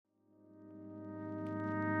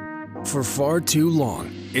For far too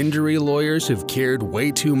long, injury lawyers have cared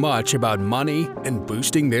way too much about money and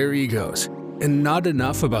boosting their egos, and not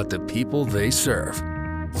enough about the people they serve.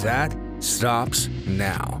 That stops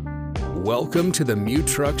now. Welcome to the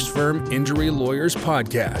Mutrux Firm Injury Lawyers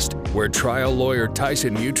Podcast, where trial lawyer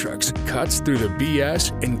Tyson Mutrux cuts through the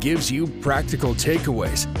BS and gives you practical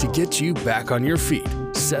takeaways to get you back on your feet,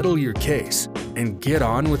 settle your case, and get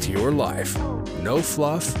on with your life. No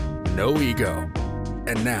fluff, no ego.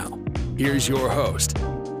 And now, here's your host,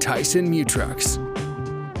 Tyson Mutrux.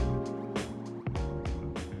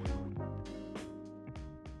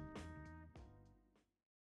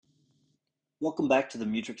 Welcome back to the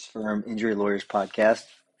Mutrux Firm Injury Lawyers Podcast.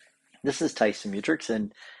 This is Tyson Mutrux,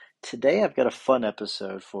 and today I've got a fun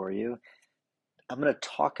episode for you. I'm going to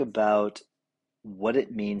talk about what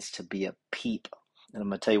it means to be a PEEP, and I'm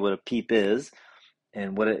going to tell you what a PEEP is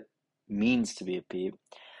and what it means to be a PEEP.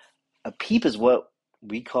 A PEEP is what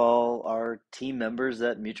we call our team members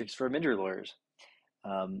at Mutrux Firm Injury Lawyers.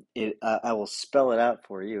 I will spell it out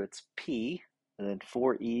for you. It's P, and then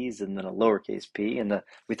 4 E's, and then a lowercase p, and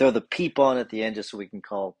we throw the PEEP on at the end just so we can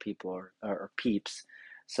call people or peeps.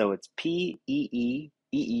 So it's P-E-E-E-E-P,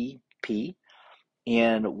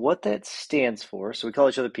 and what that stands for, so we call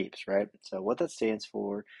each other peeps, right? So what that stands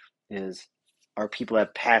for is our people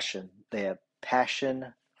have passion. They have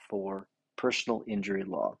passion for personal injury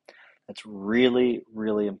law. That's really,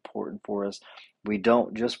 really important for us. We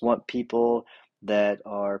don't just want people that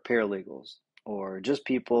are paralegals or just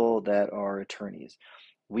people that are attorneys.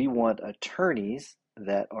 We want attorneys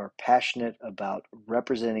that are passionate about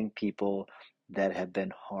representing people that have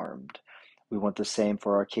been harmed. We want the same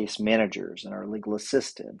for our case managers and our legal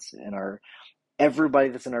assistants and everybody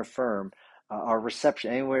that's in our firm, our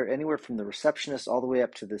reception, anywhere from the receptionist all the way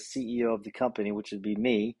up to the CEO of the company, which would be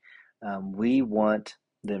me. We want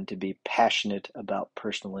them to be passionate about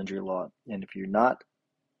personal injury law. And if you're not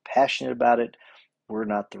passionate about it, we're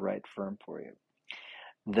not the right firm for you.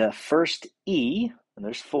 The first E, and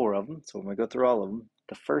there's 4 of them, so I'm going to go through all of them.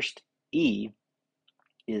 The first E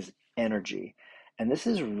is energy. And this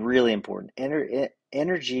is really important.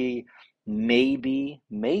 Energy may be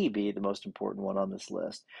the most important one on this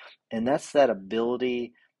list. And that's that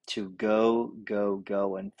ability to go,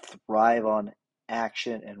 and thrive on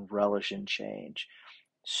action and relish in change.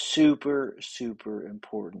 Super, super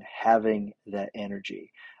important, having that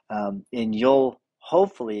energy. And you'll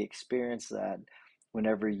hopefully experience that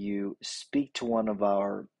whenever you speak to one of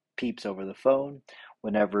our peeps over the phone,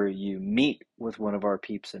 whenever you meet with one of our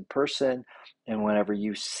peeps in person, and whenever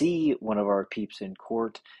you see one of our peeps in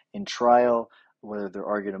court, in trial, whether they're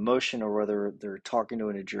arguing a motion or whether they're talking to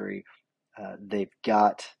a jury, they've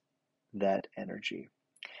got that energy.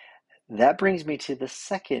 That brings me to the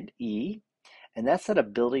second E, and that's that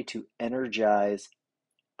ability to energize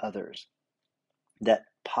others. That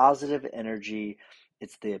positive energy,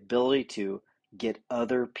 it's the ability to get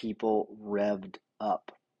other people revved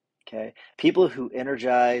up. Okay? People who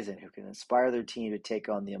energize and who can inspire their team to take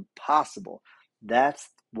on the impossible. That's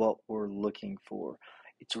what we're looking for.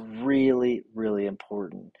 It's really, really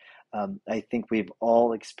important. I think we've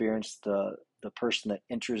all experienced the person that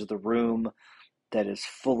enters the room that is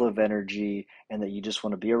full of energy and that you just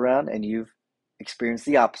want to be around, and you've experienced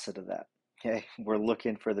the opposite of that. Okay, we're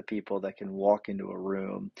looking for the people that can walk into a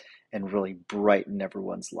room and really brighten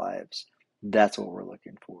everyone's lives. That's what we're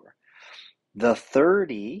looking for. The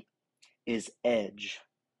third E is edge.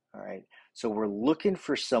 All right, so we're looking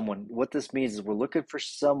for someone. What this means is we're looking for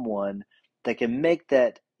someone that can make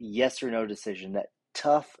that yes or no decision, that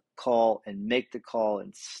tough call, and make the call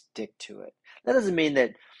and stick to it. That doesn't mean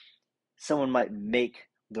that someone might make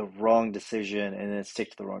the wrong decision and then stick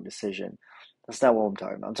to the wrong decision. That's not what I'm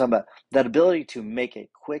talking about. I'm talking about that ability to make a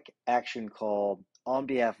quick action call on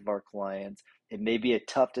behalf of our clients. It may be a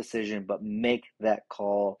tough decision, but make that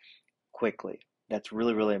call quickly. That's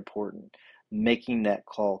really, really important. Making that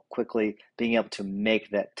call quickly, being able to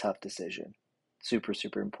make that tough decision. Super,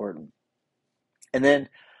 super important. And then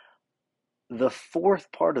the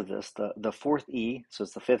fourth part of this, the fourth E, so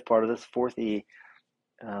it's the fifth part of this, fourth E,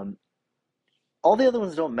 all the other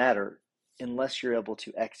ones don't matter unless you're able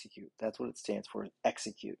to execute. That's what it stands for,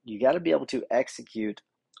 execute. You got to be able to execute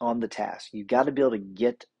on the task. You got to be able to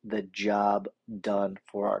get the job done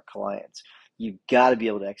for our clients. You got to be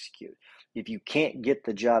able to execute. If you can't get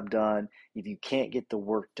the job done, if you can't get the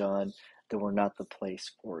work done, then we're not the place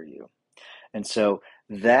for you. And so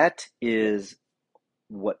that is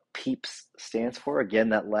what PEEPS stands for. Again,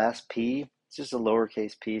 that last P, it's just a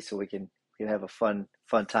lowercase p, so we can have a fun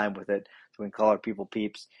time with it. So we can call our people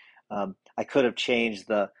peeps. I could have changed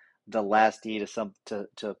the last E to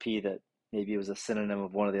a P that maybe it was a synonym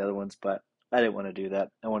of one of the other ones, but I didn't want to do that.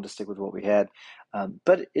 I wanted to stick with what we had.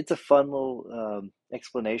 But it's a fun little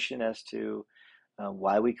explanation as to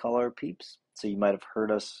why we call our peeps. So you might have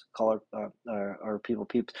heard us call our people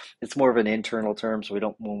peeps. It's more of an internal term, so we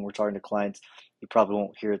don't, when we're talking to clients, you probably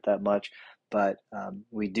won't hear it that much, but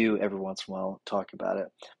we do every once in a while talk about it.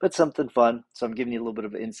 But something fun. So I'm giving you a little bit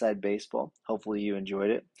of inside baseball. Hopefully you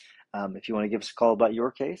enjoyed it. If you want to give us a call about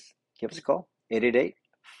your case, give us a call,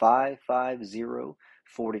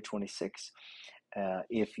 888-550-4026.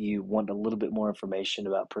 If you want a little bit more information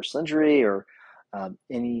about personal injury or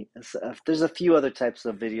there's a few other types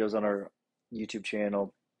of videos on our YouTube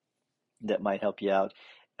channel that might help you out.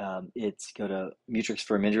 It's go to Mutrux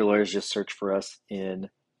Firm Injury Lawyers. Just search for us for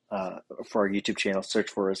our YouTube channel. Search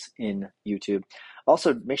for us in YouTube.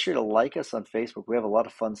 Also, make sure to like us on Facebook. We have a lot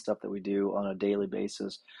of fun stuff that we do on a daily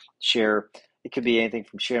basis. Share. It could be anything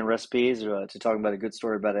from sharing recipes to talking about a good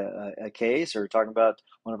story about a case or talking about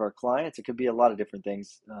one of our clients. It could be a lot of different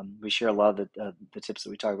things. We share a lot of the tips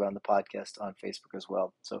that we talk about on the podcast on Facebook as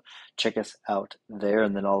well. So check us out there,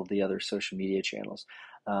 and then all of the other social media channels.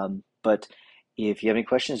 But if you have any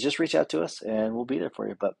questions, just reach out to us and we'll be there for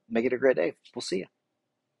you. But make it a great day. We'll see you.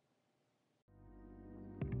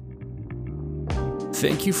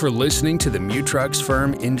 Thank you for listening to the Mutrux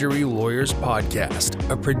Firm Injury Lawyers Podcast,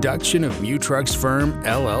 a production of Mutrux Firm,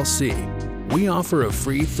 LLC. We offer a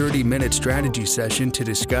free 30-minute strategy session to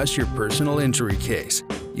discuss your personal injury case.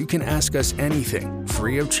 You can ask us anything,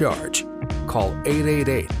 free of charge. Call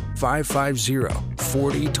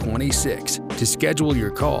 888-550-4026 to schedule your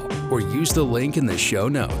call or use the link in the show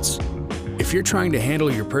notes. If you're trying to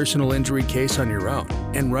handle your personal injury case on your own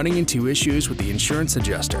and running into issues with the insurance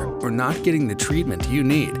adjuster or not getting the treatment you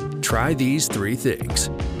need, try these 3 things.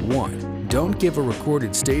 1. Don't give a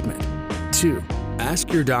recorded statement. 2.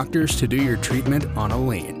 Ask your doctors to do your treatment on a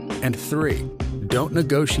lien. And 3. Don't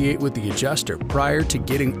negotiate with the adjuster prior to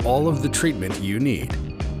getting all of the treatment you need.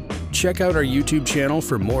 Check out our YouTube channel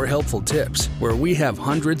for more helpful tips, where we have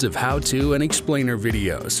hundreds of how-to and explainer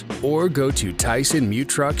videos, or go to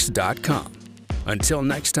TysonMutrux.com. Until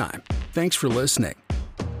next time, thanks for listening.